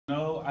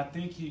I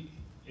think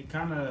it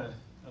kind of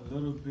a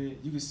little bit.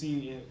 You can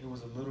see it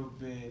was a little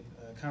bit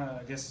kind of,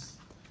 I guess,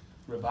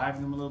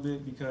 reviving them a little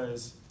bit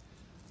because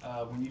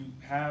when you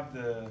have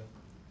the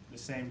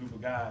same group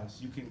of guys,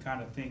 you can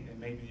kind of think that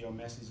maybe your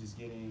message is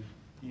getting,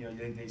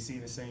 they see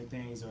the same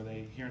things or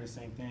they hearing the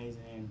same things,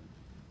 and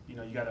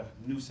you got a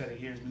new set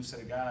of ears, new set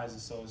of guys,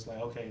 and so it's like,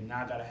 okay,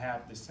 now I got to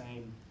have the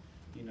same,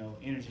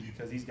 energy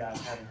because these guys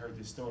haven't heard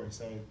this story,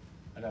 so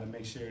I got to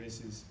make sure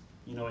this is,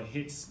 it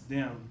hits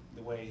them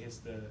the way it hits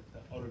the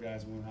older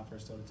guys when I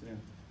first told it to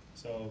them.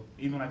 So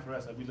even like for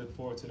us, like we look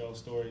forward to those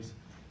stories,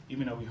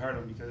 even though we heard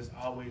them, because it's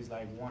always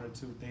like one or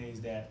two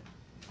things that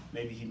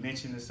maybe he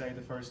mentioned to say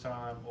the first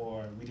time,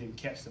 or we didn't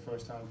catch the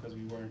first time because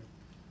we weren't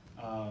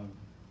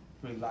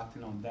really locked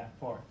in on that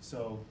part.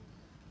 So,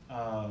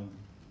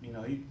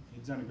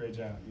 he's done a great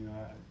job. You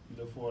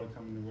look forward to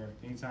coming to work.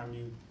 Anytime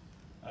you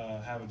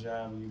have a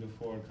job and you look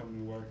forward to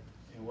coming to work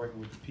and working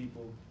with the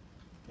people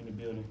in the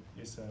building,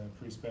 it's a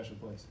pretty special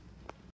place.